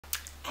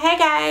Hey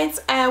guys,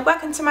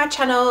 welcome to my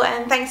channel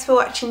and thanks for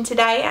watching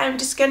today. I'm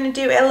just going to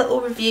do a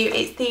little review.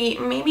 It's the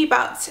MeMe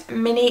Box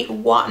Mini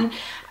 1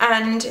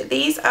 and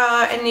these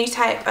are a new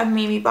type of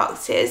MeMe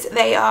boxes.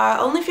 They are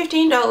only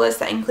 $15,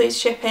 that includes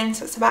shipping,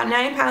 so it's about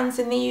 £9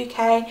 in the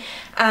UK,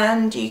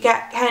 and you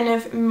get kind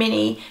of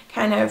mini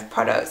kind of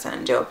products.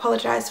 And I do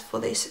apologise for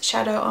this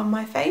shadow on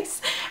my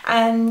face,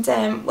 and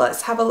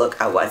let's have a look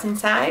at what's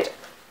inside.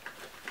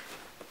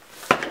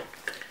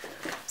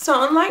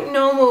 So unlike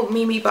normal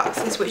MeMe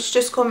boxes which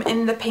just come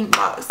in the pink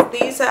box,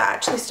 these are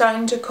actually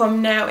starting to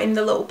come now in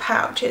the little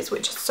pouches,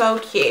 which are so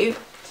cute.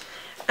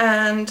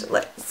 And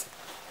it's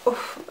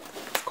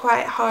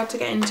quite hard to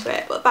get into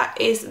it, but that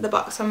is the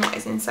box and what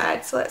is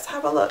inside. So let's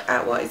have a look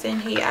at what is in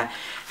here.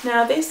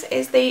 Now this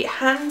is the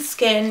hand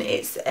skin.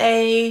 This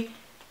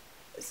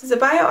is a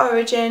Bio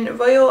Origin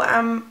Royal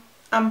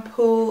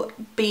Ampoule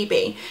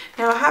BB.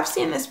 Now I have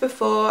seen this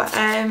before,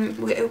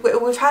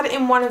 we've had it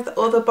in one of the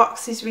other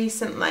boxes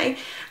recently,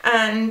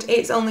 and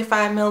it's only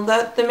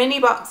 5ml. The mini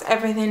box,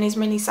 everything is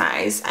mini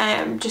size,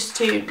 just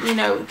to, you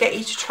know, get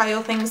you to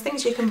trial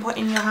things you can put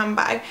in your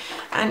handbag.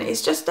 And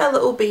it's just a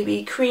little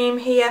BB cream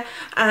here,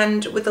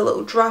 and with a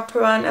little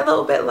dropper on, a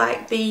little bit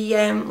like the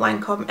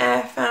Lancome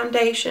Air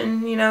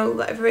foundation, you know,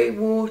 like very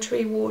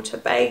watery, water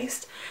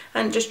based,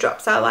 and just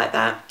drops out like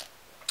that.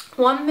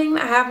 One thing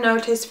that I have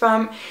noticed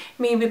from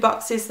MeMe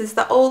boxes is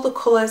that all the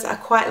colours are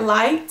quite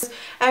light.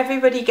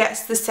 Everybody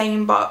gets the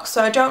same box,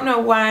 so I don't know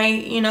why,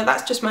 you know,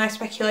 that's just my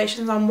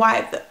speculations on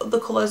why the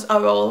colours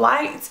are all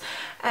light.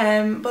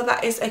 But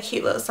that is a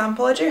cute little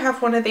sample. I do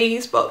have one of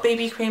these, but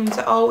BB creams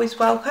are always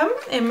welcome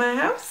in my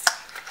house.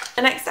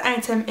 The next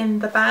item in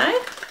the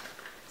bag,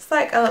 it's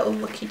like a little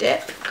lucky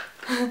dip.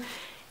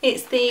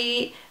 It's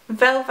the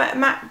Velvet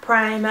Matte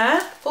Primer,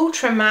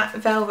 Ultra Matte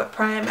Velvet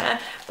Primer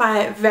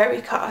by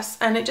Vericos,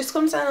 and it just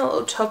comes in a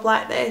little tub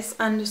like this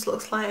and just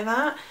looks like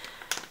that.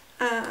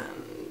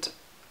 And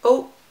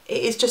oh,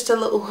 it is just a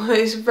little,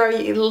 it's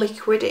very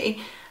liquidy,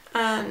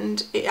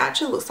 and it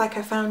actually looks like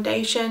a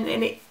foundation,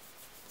 and it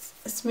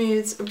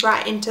smooths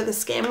right into the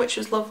skin, which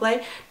was lovely.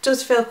 It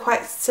does feel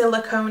quite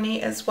silicone-y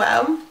as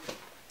well.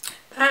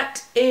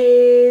 That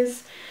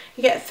is,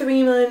 you get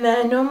 3ml in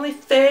there. Normally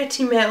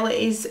 30ml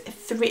is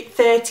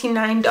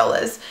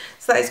 $39,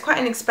 so that is quite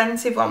an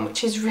expensive one,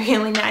 which is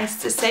really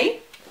nice to see.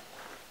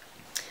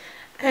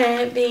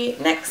 The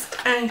next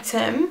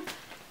item,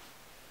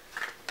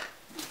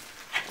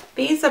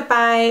 these are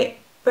by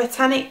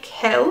Botanic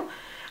Hill,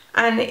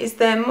 and it is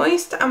the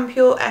Moist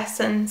Ampoule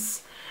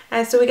Essence.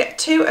 So we get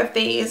two of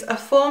these, a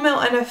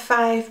 4ml and a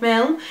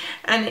 5ml,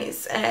 and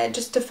it's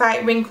just to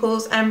fight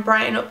wrinkles and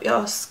brighten up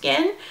your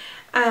skin.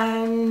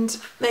 And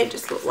they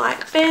just look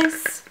like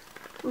this,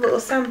 little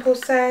sample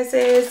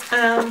sizes,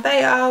 and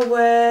they are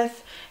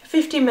worth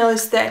 50ml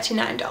is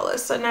 $39,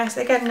 so nice,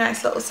 again,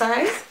 nice little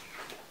size.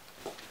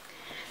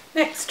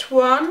 Next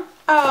one,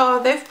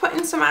 oh, they've put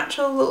in some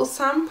actual little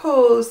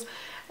samples.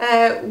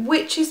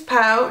 Witch's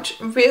Pouch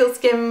Real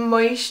Skin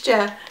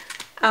Moisture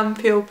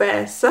Ampoule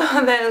Base, so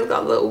they've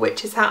got a little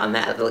witch's hat on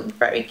there. They look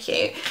very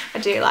cute, I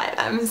do like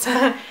them,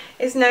 so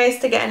it's nice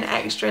to get an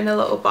extra in a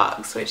little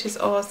box, which is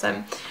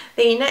awesome.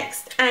 The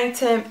next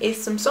item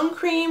is some sun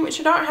cream, which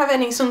I don't have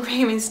any sun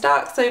cream in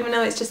stock, so even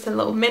though it's just a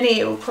little mini,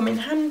 it will come in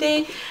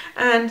handy.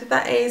 And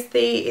that is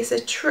it's a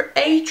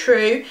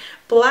True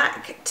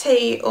Black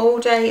Tea All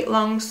Day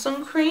Long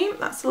Sun Cream.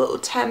 That's a little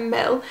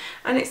 10ml,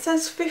 and it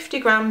says 50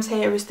 grams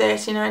here is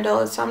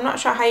 $39, so I'm not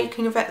sure how you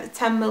can convert the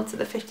 10ml to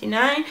the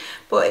 59,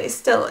 but it's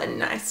still a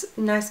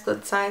nice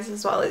good size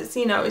as well. It's,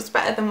 you know, it's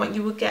better than what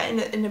you would get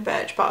in a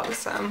Birchbox.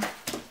 So.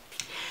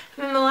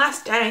 And then the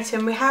last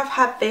item, we have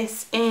had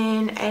this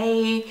in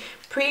a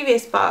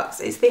previous box.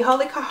 It's the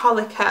Holika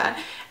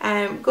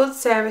Good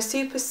Sarah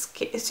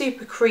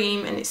Super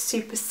Cream, and it's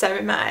super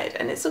ceramide,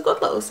 and it's a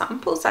good little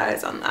sample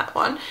size on that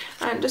one,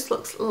 and it just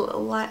looks a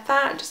little like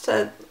that, just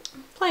a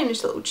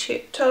plainish little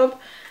tub.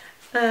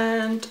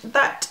 And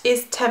that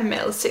is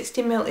 10ml.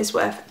 60ml is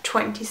worth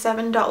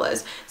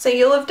 $27, so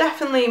you'll have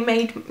definitely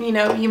made, you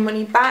know, your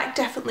money back,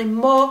 definitely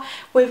more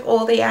with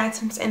all the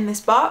items in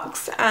this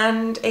box.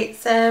 And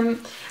it's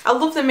I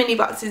love the mini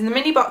boxes. In the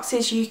mini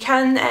boxes you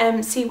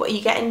can see what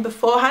you're getting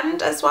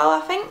beforehand as well, I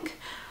think.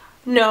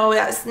 No,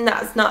 that's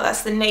not,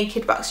 that's the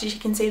naked boxes. You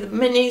can see the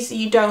minis,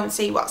 you don't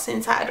see what's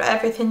inside, but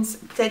everything's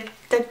dead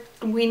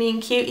weeny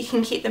and cute. You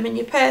can keep them in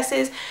your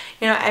purses,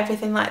 you know,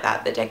 everything like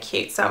that. They're dead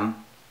cute. So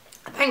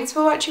thanks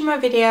for watching my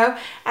video,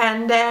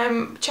 and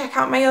check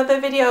out my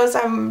other videos.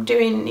 I'm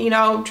doing, you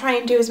know, try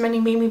and do as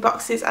many MeMe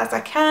boxes as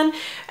I can,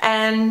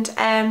 and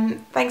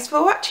thanks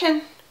for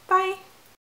watching. Bye.